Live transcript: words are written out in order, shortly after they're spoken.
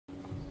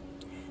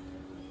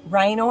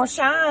Rain or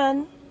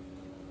shine,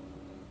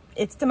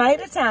 it's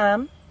tomato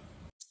time.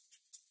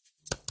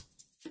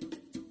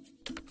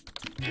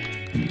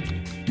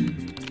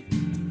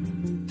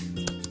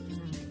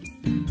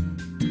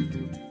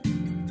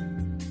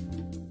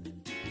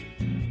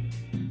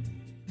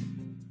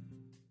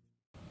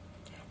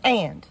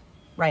 And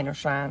rain or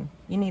shine,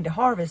 you need to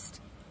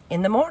harvest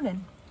in the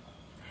morning,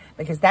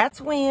 because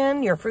that's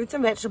when your fruits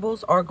and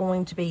vegetables are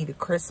going to be the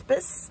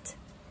crispest,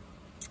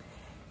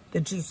 the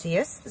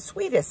juiciest, the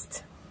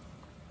sweetest.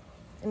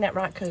 Isn't that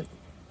right, Coop?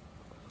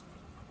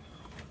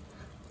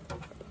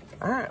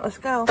 All right, let's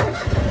go.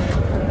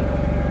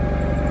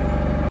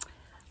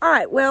 All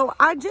right, well,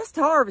 I just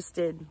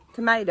harvested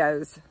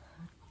tomatoes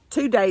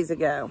 2 days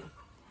ago,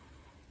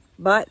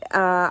 but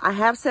I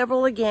have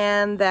several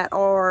again that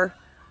are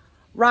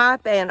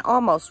ripe and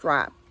almost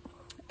ripe.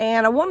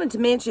 And I wanted to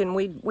mention,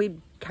 we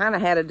kind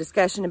of had a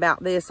discussion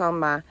about this on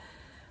my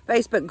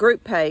Facebook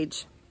group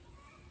page.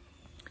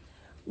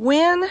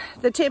 When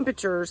the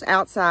temperatures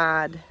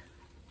outside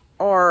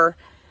are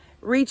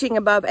reaching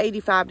above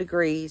 85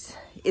 degrees,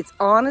 it's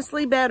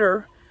honestly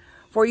better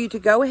for you to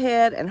go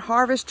ahead and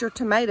harvest your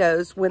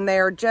tomatoes when they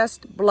are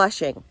just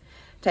blushing.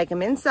 Take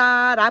them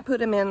inside. I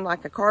put them in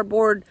like a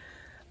cardboard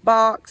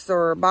box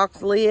or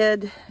box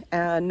lid,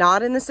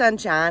 not in the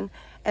sunshine,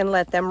 and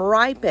let them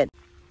ripen.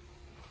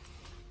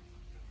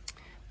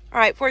 All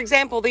right, for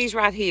example, these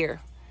right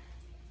here.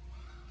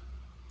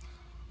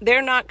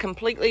 They're not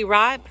completely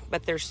ripe,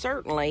 but they're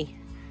certainly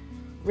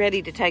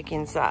ready to take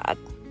inside.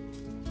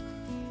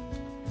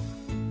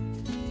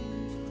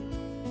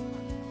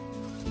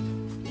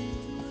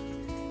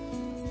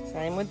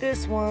 Same with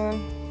this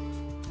one.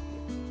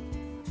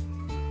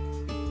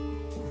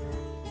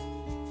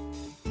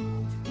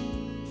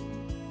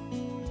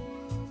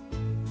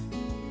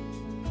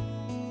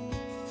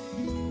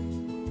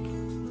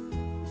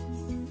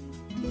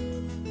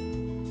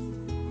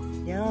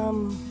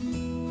 Yum.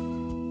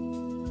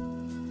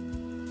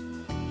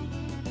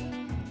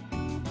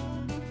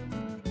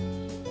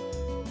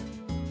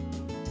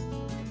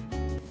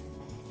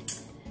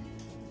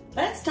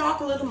 Let's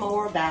talk a little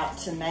more about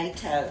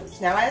tomatoes.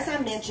 Now, as I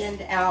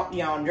mentioned out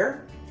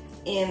yonder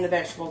in the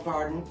vegetable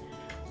garden,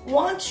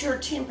 once your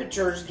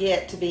temperatures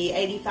get to be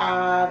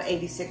 85,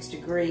 86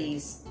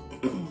 degrees,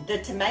 the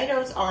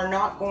tomatoes are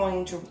not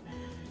going to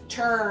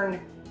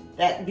turn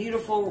that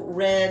beautiful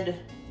red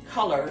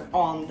color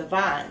on the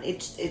vine.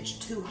 It's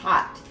too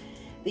hot.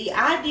 The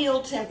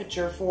ideal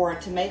temperature for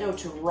a tomato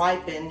to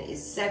ripen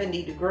is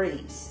 70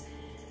 degrees.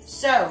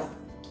 So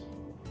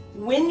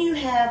when you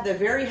have the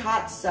very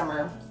hot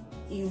summer,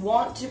 you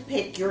want to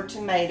pick your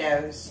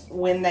tomatoes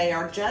when they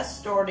are just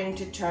starting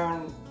to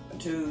turn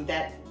to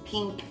that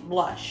pink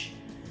blush.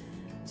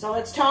 So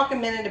let's talk a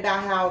minute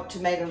about how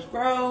tomatoes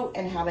grow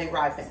and how they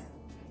ripen.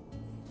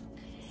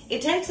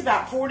 It takes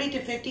about 40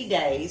 to 50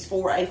 days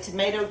for a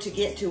tomato to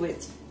get to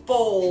its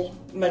full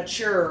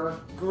mature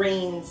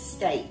green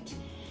state.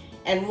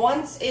 And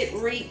once it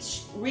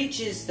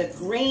reaches the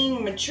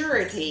green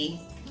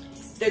maturity,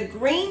 the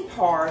green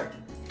part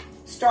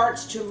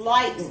starts to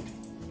lighten.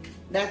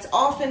 That's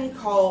often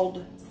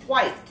called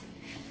white.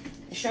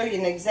 I'll show you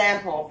an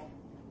example.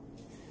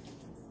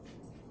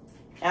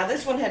 Now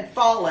this one had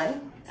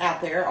fallen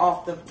out there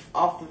off the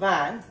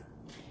vine,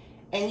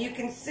 and you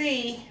can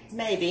see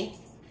maybe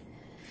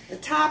the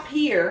top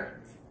here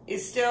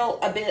is still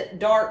a bit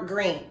dark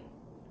green,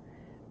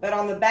 but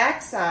on the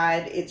back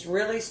side it's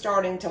really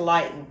starting to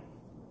lighten.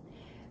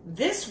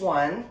 This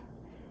one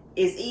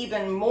is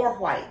even more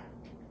white.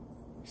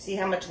 See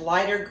how much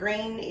lighter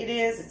green it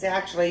is? It's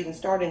actually even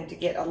starting to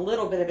get a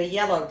little bit of a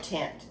yellow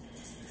tint.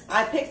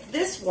 I picked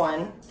this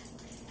one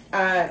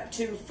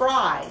to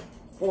fry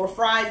for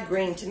fried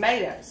green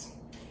tomatoes.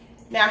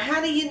 Now,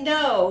 how do you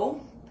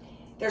know?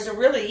 There's a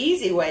really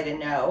easy way to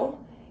know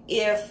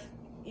if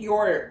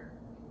your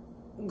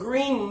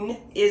green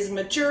is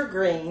mature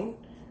green,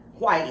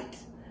 white,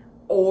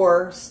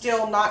 or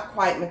still not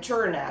quite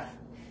mature enough.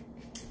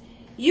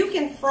 You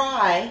can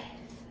fry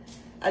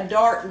a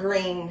dark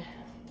green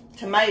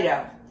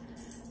tomato,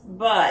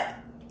 but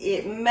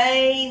it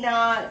may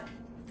not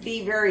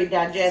be very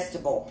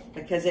digestible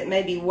because it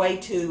may be way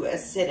too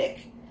acidic.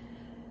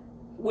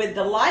 With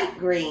the light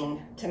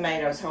green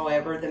tomatoes,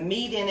 however, the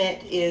meat in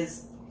it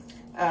is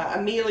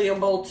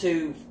amenable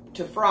to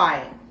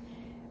frying.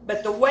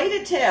 But the way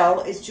to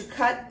tell is to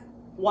cut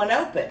one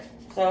open.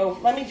 So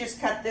let me just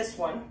cut this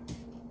one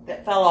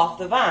that fell off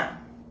the vine.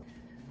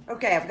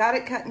 Okay, I've got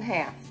it cut in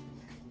half.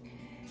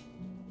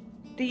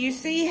 Do you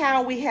see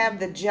how we have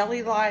the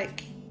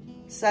jelly-like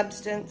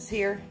substance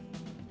here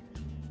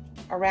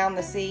around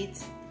the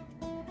seeds?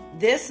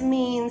 This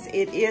means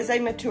it is a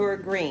mature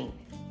green.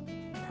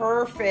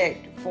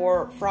 Perfect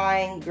for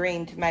frying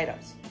green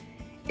tomatoes.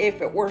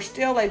 If it were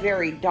still a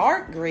very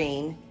dark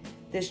green,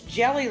 this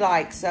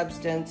jelly-like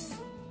substance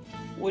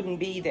wouldn't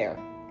be there,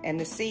 and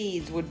the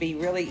seeds would be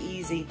really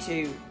easy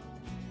to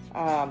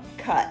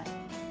cut.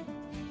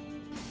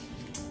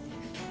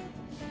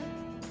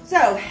 So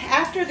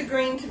after the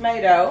green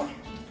tomato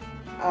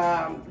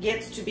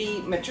gets to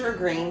be mature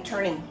green,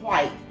 turning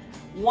white,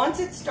 Once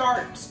it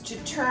starts to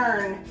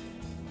turn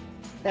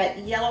that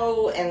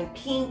yellow and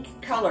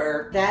pink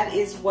color, that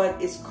is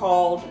what is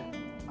called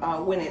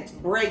when it's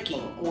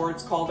breaking, or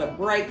it's called a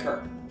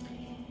breaker.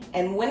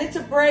 And when it's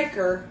a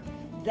breaker,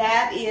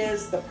 that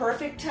is the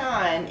perfect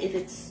time. If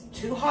it's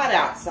too hot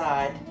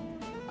outside,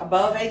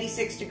 above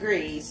 86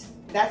 degrees,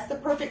 that's the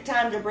perfect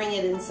time to bring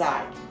it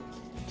inside,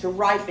 to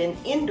ripen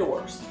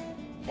indoors.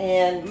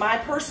 And my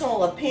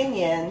personal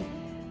opinion,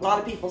 a lot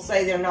of people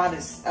say they're not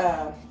as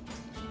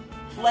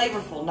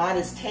flavorful, not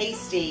as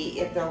tasty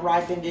if they're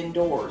ripened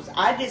indoors.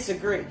 I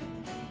disagree.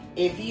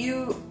 If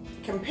you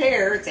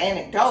compare, it's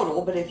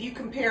anecdotal, but if you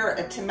compare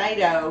a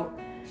tomato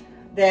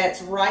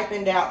that's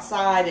ripened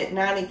outside at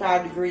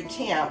 95-degree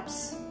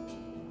temps,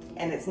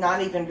 and it's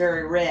not even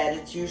very red,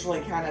 it's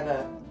usually kind of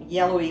a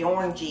yellowy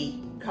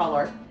orangey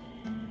color,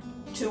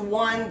 to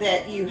one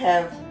that you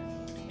have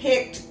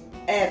picked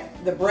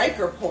at the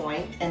breaker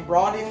point and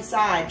brought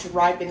inside to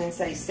ripen in,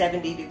 say,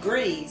 70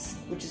 degrees,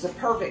 which is a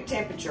perfect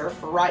temperature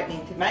for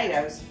ripening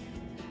tomatoes,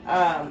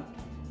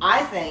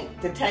 I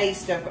think the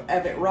taste of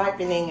it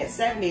ripening at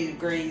 70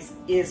 degrees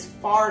is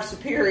far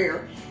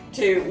superior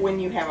to when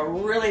you have a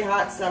really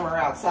hot summer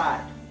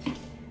outside.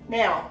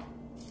 Now,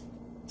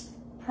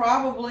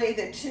 probably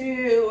the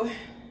 2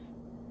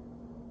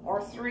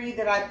 or 3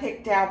 that I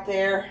picked out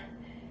there,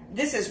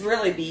 this is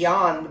really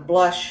beyond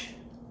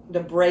the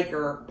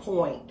breaker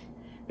point.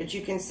 But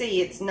you can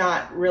see it's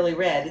not really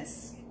red,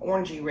 it's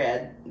orangey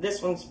red.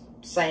 This one's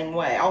the same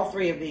way. All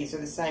 3 of these are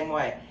the same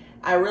way.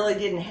 I really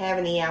didn't have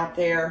any out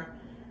there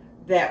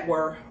that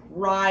were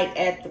right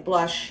at the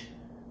blush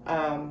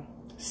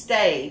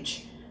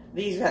stage.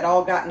 These had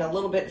all gotten a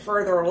little bit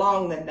further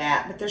along than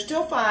that, but they're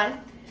still fine.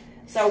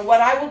 So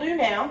what I will do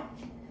now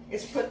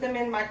is put them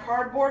in my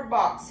cardboard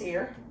box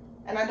here,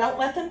 and I don't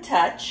let them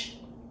touch.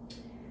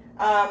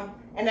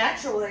 And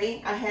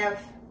actually, I have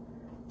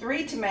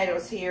 3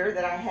 tomatoes here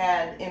that I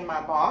had in my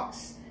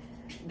box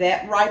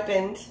that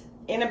ripened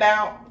in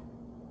about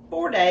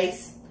 4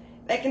 days.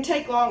 They can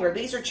take longer.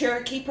 These are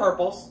Cherokee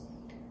purples.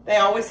 They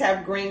always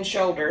have green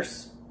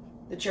shoulders.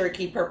 The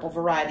Cherokee purple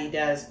variety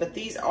does, but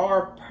these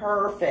are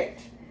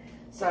perfect.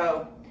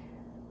 So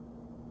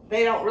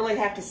they don't really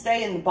have to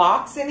stay in the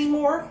box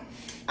anymore.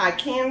 I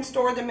can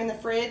store them in the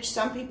fridge.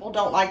 Some people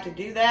don't like to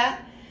do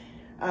that,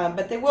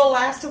 but they will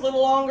last a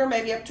little longer,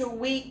 maybe up to a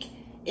week,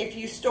 if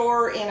you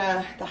store in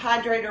the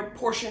hydrator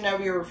portion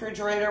of your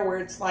refrigerator where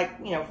it's like,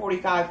 you know,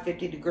 45,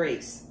 50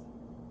 degrees.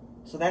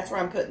 So that's where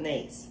I'm putting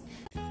these.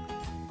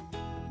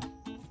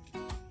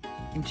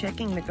 In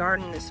checking the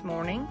garden this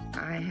morning,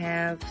 I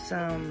have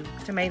some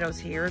tomatoes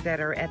here that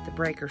are at the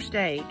breaker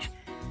stage.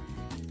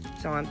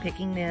 So I'm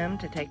picking them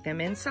to take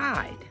them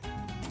inside,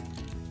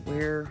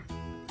 where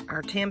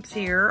our temps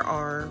here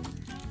are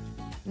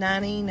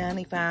 90,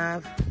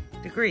 95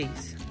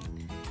 degrees.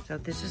 So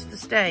this is the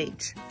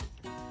stage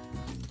to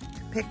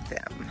pick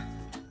them.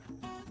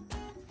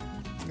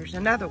 Here's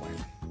another one.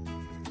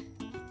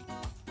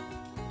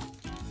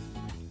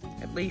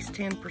 At least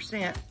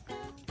 10%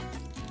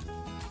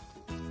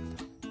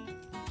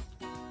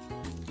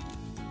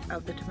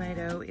 of the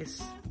tomato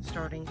is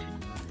starting to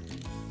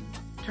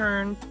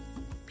turn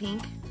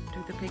pink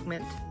to the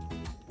pigment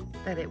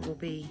that it will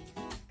be.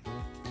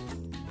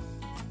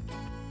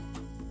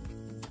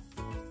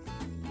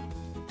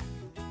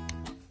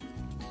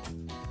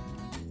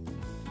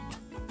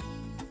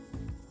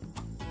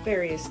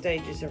 Various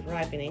stages of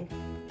ripening.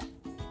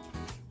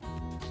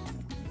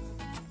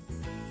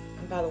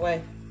 And by the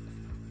way,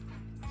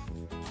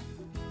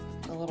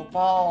 the little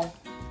ball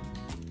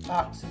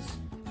boxes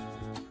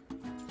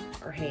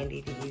are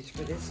handy to use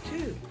for this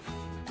too.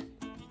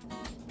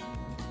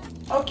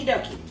 Okie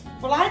dokie.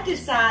 Well, I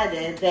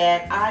decided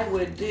that I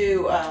would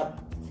do an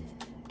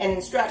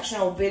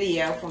instructional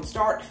video from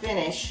start to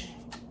finish,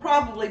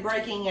 probably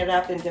breaking it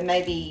up into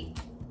maybe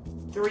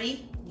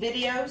 3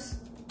 videos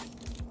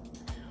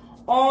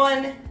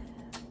on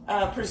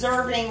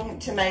preserving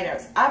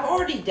tomatoes. I've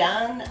already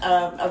done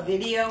a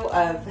video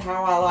of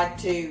how I like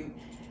to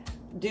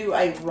do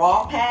a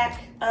raw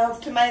pack of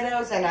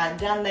tomatoes, and I've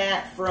done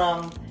that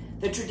from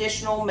the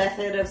traditional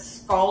method of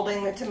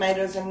scalding the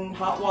tomatoes in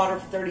hot water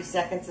for 30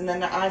 seconds and then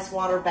the ice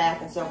water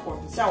bath and so forth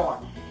and so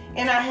on.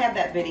 And I have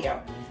that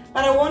video.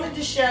 But I wanted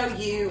to show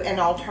you an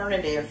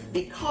alternative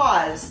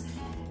because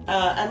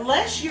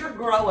unless you're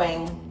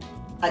growing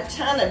a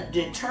ton of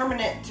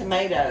determinate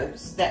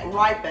tomatoes that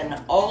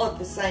ripen all at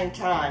the same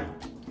time,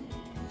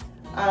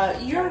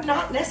 you're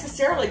not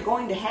necessarily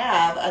going to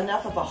have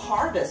enough of a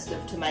harvest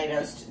of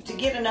tomatoes to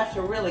get enough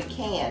to really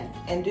can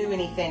and do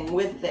anything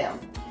with them.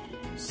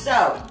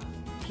 So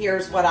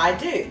here's what I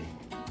do.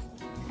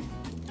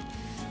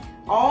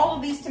 All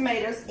of these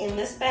tomatoes in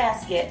this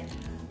basket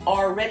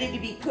are ready to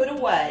be put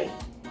away,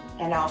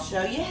 and I'll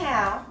show you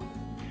how,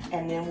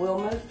 and then we'll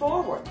move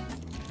forward.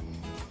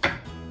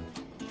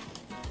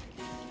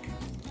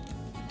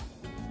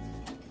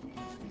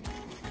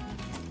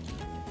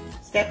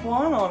 Step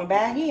 1, on a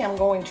baggie, I'm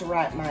going to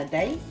write my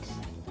date.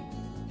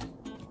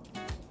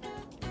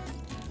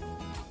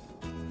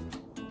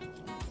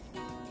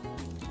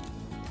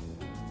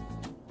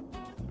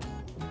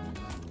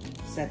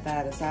 Set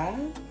that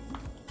aside.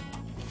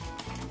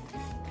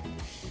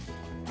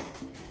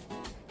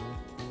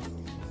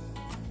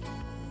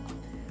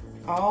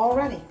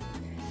 Alrighty.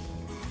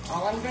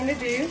 All I'm going to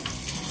do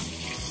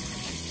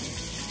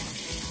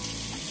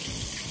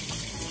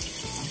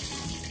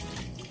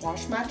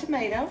wash my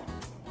tomato.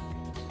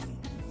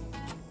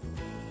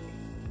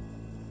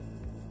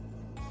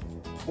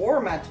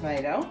 Pour my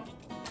tomato.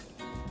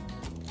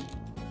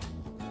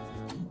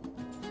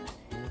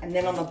 And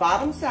then on the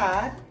bottom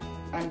side,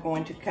 I'm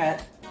going to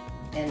cut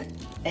an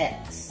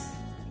X.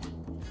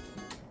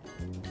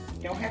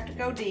 You don't have to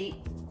go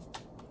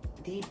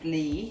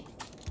deeply,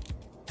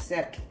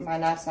 except my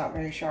knife's not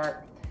very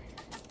sharp.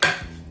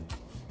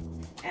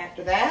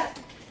 After that,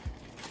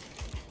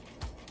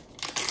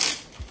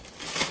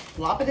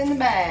 plop it in the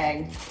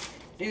bag.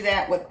 Do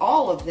that with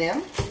all of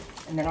them,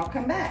 and then I'll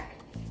come back.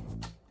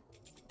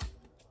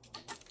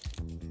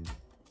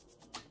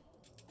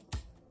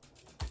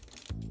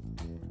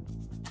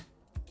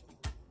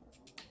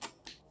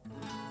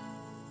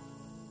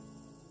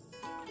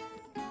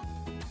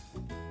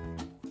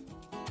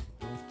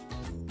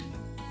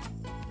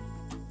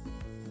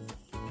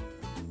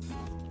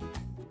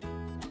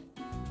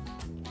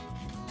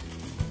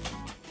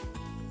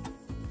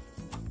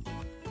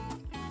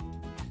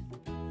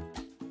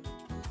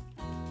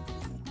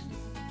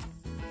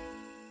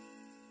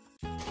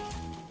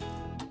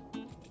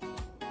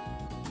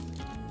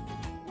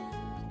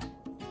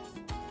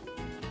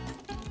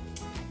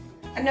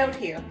 A note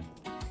here,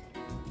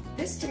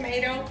 this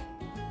tomato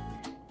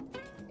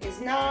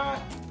is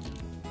not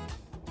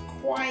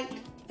quite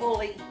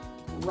fully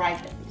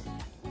ripened.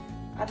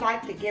 I'd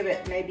like to give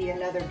it maybe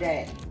another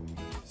day.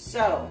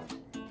 So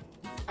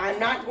I'm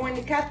not going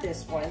to cut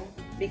this one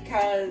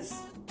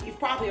because you've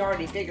probably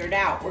already figured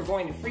out we're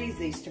going to freeze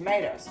these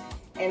tomatoes.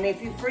 And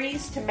if you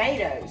freeze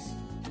tomatoes,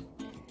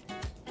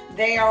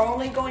 they are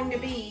only going to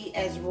be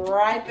as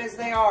ripe as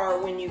they are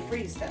when you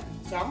freeze them.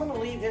 So I'm going to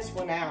leave this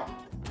one out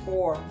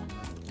for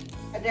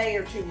a day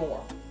or two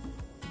more.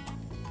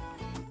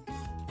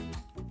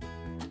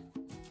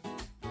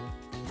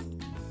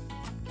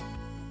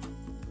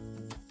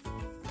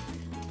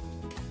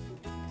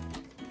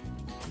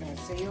 I'm going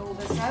to seal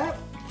this up.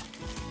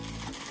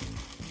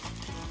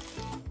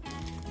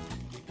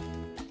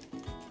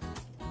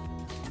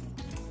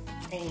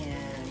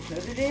 And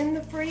put it in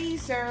the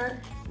freezer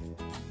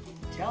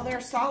till they're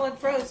solid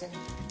frozen.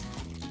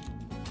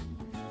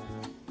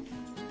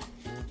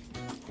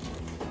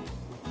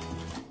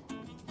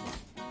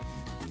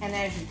 And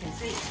as you can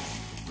see,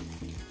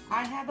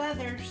 I have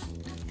others.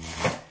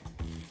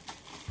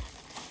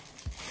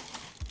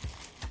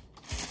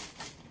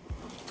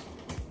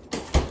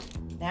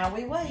 Now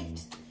we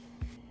wait.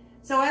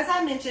 So as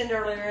I mentioned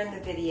earlier in the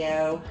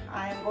video,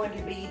 I am going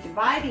to be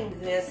dividing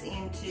this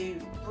into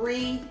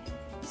 3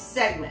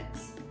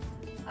 segments.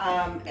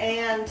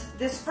 And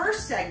this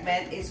first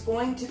segment is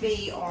going to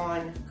be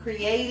on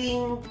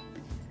creating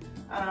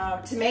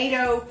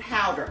tomato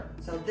powder.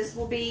 So this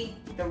will be,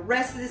 the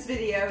rest of this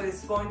video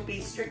is going to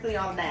be strictly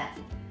on that.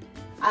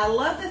 I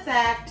love the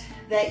fact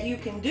that you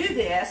can do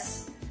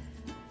this,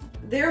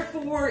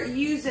 therefore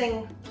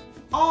using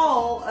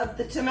all of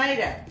the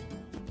tomato.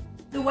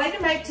 The way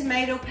to make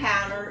tomato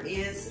powder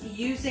is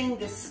using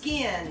the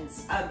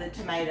skins of the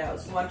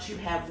tomatoes once you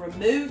have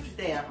removed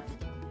them,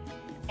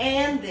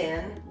 and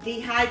then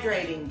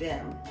dehydrating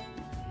them.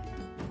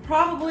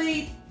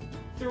 Probably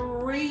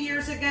 3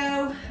 years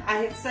ago, I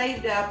had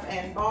saved up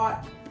and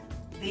bought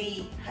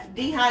the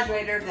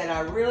dehydrator that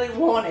I really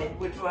wanted,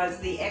 which was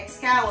the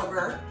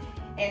Excalibur,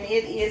 and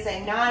it is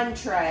a 9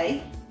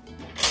 tray.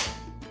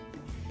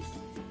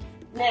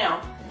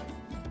 Now,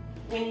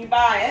 when you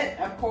buy it,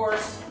 of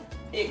course,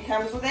 it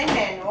comes with a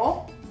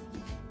manual,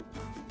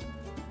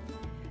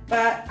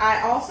 but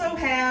I also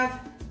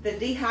have the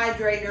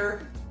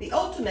dehydrator, the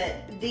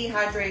Ultimate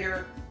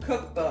Dehydrator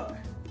Cookbook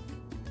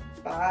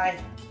by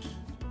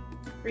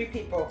 3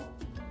 people.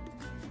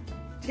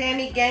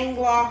 Tammy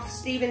Gangloff,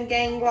 Stephen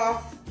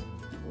Gangloff,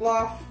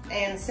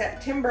 and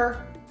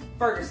September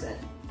Ferguson.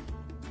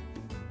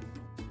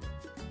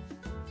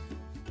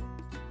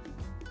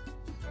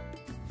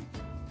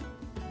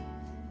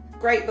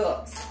 Great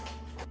books.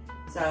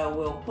 So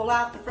we'll pull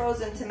out the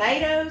frozen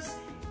tomatoes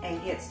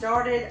and get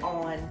started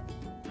on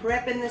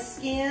prepping the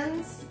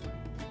skins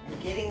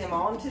and getting them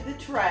onto the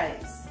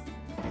trays.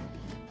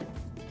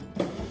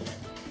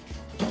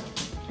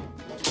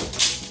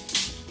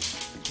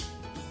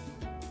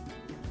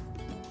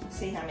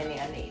 See how many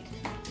I need.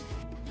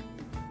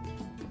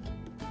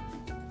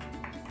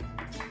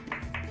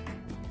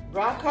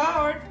 Rock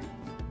hard.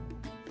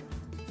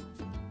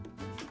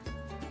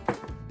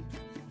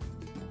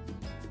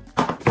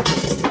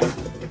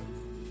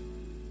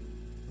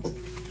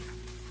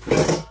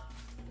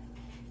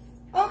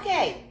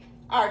 Okay,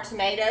 our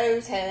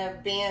tomatoes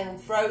have been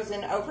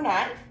frozen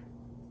overnight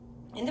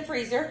in the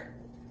freezer,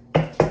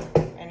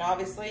 and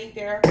obviously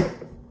they're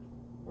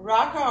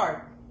rock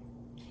hard.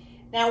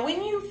 Now,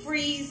 when you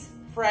freeze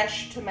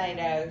fresh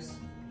tomatoes,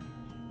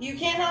 you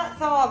cannot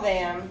thaw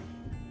them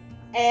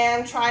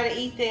and try to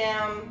eat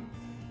them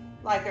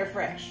like they're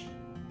fresh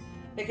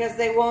because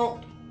they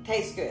won't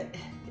taste good.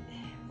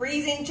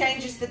 Freezing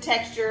changes the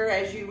texture,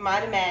 as you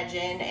might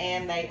imagine,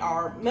 and they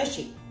are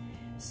mushy.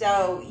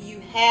 So you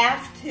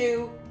have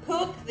to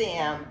cook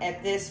them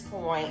at this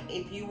point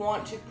if you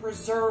want to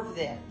preserve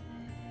them.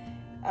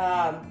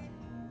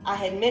 I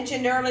had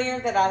mentioned earlier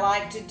that I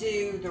like to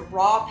do the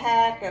raw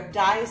pack of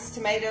diced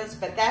tomatoes,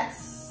 but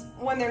that's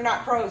when they're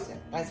not frozen.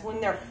 That's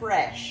when they're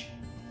fresh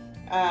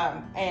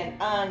and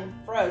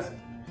unfrozen.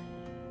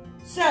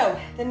 So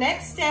the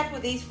next step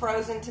with these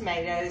frozen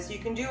tomatoes, you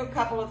can do a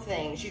couple of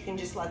things. You can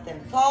just let them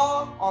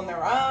thaw on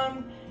their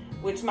own,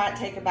 which might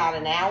take about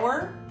an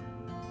hour.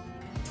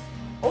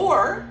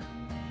 Or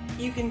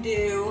you can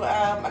do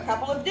a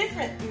couple of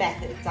different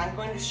methods. I'm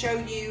going to show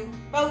you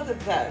both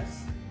of those.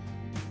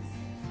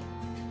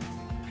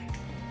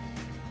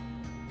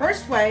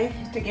 First way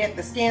to get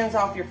the skins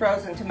off your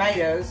frozen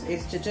tomatoes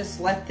is to just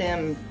let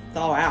them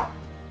thaw out,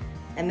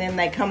 and then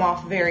they come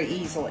off very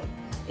easily.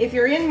 If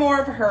you're in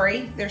more of a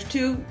hurry, there's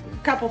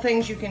couple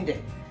things you can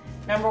do.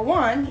 Number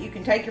one, you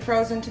can take your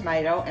frozen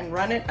tomato and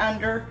run it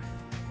under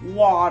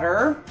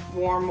water,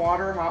 warm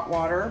water, hot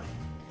water.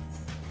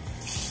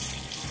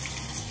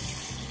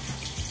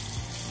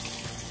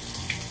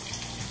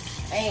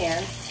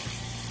 And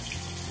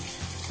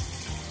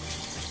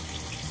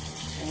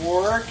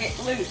work it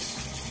loose.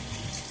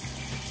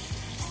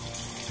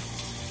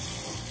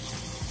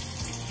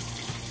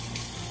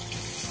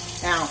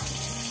 Now,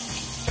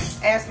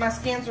 as my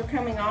skins are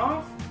coming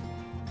off,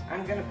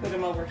 I'm going to put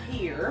them over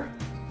here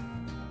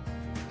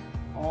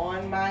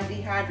on my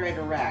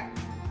dehydrator rack.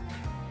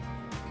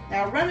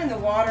 Now, running the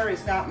water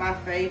is not my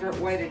favorite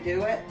way to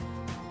do it.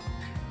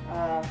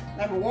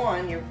 Number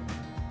one, you're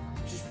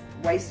just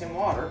wasting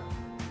water.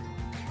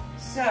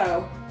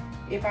 So,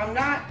 if I'm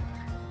not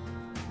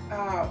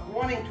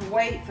wanting to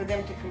wait for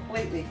them to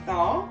completely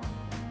thaw,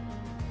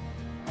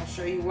 I'll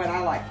show you what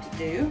I like to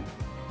do.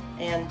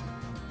 And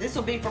this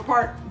will be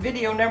for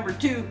video number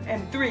 2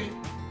 and 3.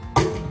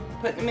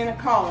 Putting them in a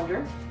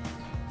colander.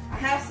 I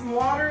have some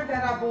water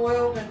that I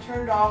boiled and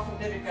turned off a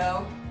bit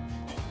ago.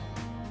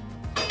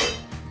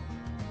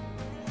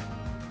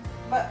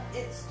 But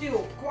it's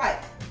still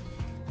quite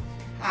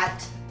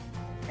hot.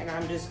 And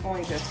I'm just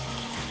going to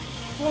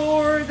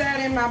pour that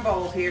in my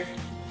bowl here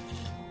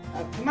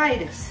of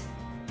tomatoes.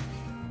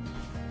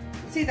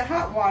 See, the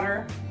hot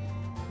water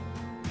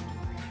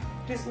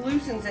just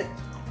loosens it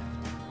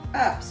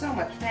up so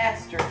much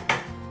faster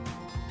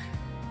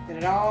that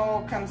it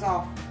all comes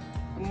off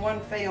in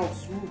one fell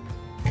swoop.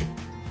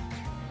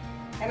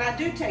 And I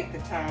do take the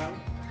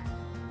time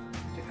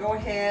to go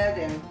ahead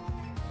and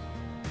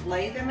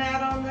lay them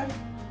out on the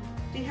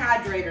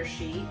dehydrator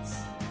sheets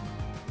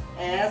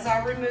as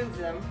I remove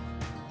them.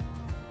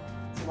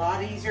 It's a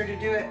lot easier to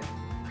do it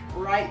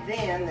right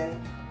then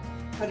than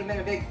put them in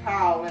a big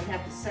pile and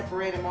have to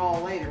separate them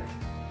all later.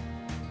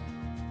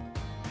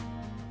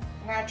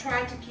 And I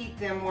try to keep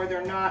them where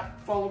they're not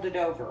folded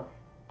over.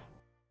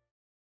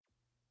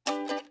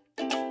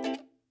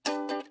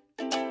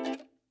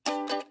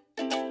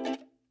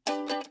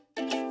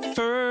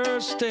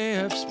 First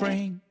day of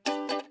spring,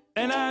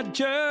 and I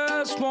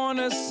just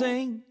wanna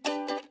sing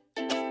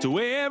to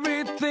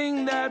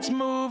everything that's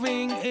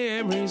moving,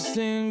 every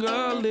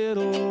single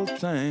little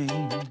thing.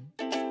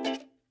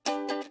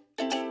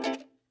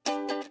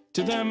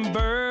 To them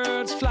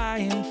birds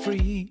flying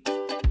free,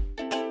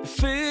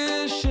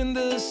 fish in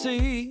the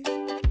sea,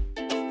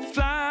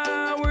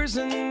 flowers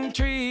and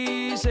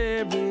trees,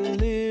 every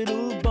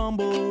little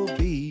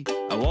bumblebee.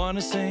 I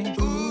wanna sing,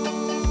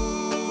 ooh,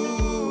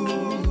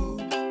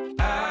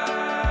 ah,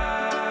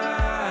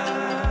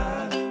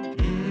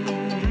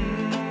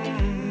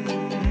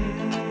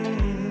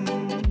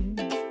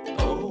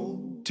 oh.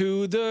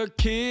 To the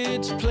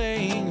kids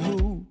playing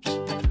hoops,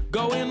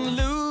 going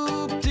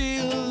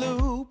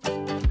loop-de-loop,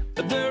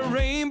 their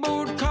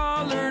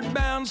rainbow-colored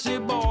bouncy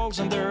balls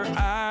and their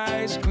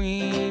ice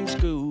cream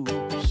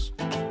scoops.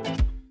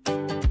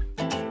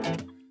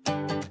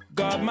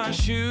 Got my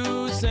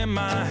shoes in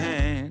my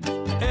hand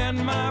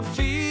and my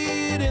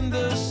feet in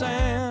the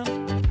sand.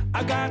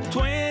 I got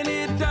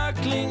 20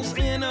 ducklings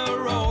in a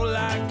row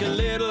like a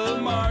little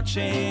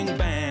marching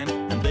band,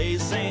 and they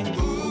sing,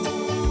 ooh.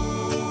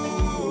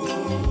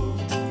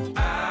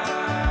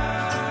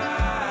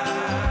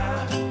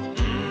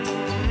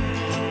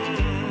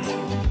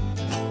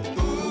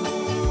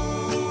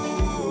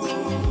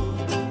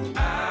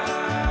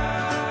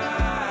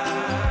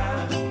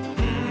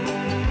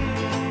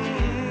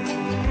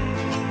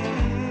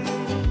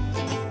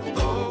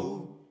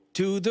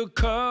 To the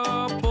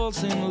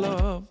couples in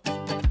love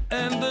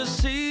and the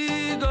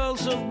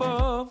seagulls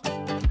above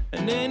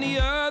and any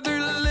other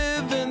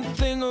living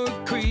thing or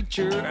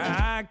creature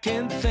I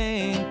can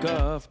think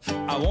of,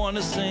 I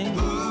wanna sing,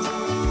 ooh,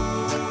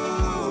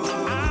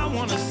 I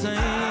wanna sing,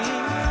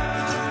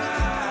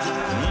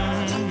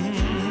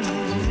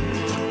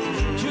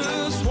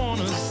 just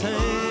wanna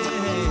sing.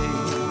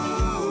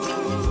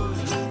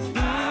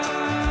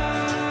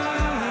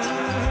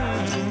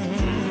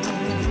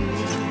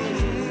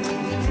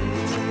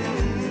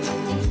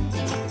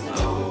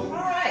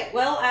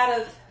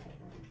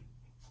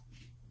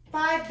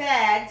 5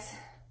 bags,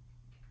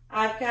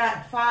 I've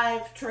got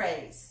 5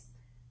 trays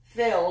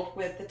filled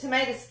with the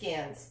tomato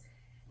skins.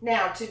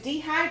 Now, to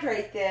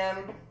dehydrate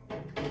them,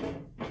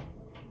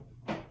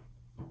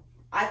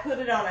 I put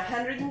it on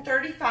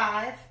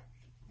 135,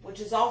 which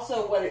is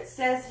also what it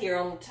says here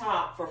on the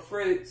top for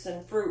fruits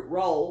and fruit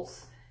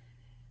rolls.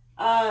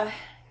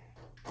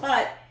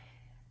 But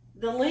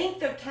the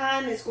length of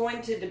time is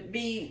going to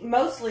be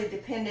mostly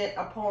dependent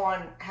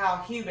upon how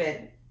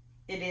humid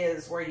it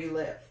is where you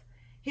live.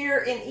 Here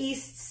in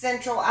East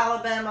Central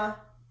Alabama,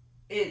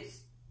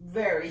 it's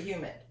very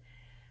humid.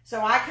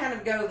 So I kind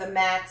of go the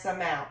max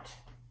amount.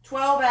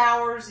 12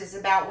 hours is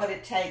about what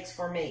it takes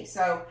for me.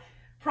 So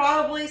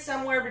probably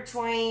somewhere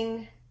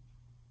between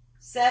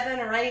 7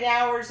 or 8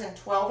 hours and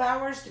 12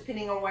 hours,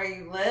 depending on where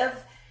you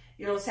live.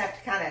 You'll just have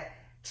to kind of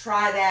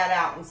try that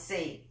out and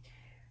see.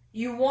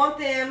 You want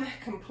them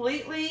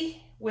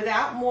completely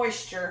without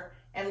moisture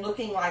and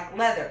looking like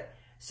leather.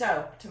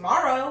 So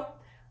tomorrow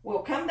we'll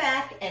come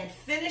back and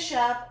finish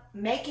up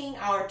making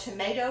our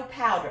tomato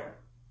powder.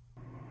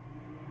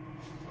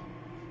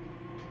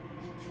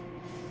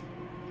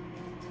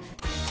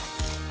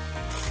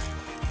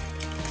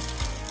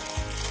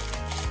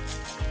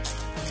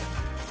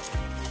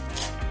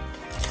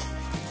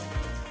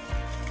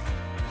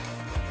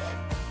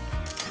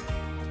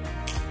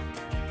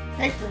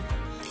 Paper.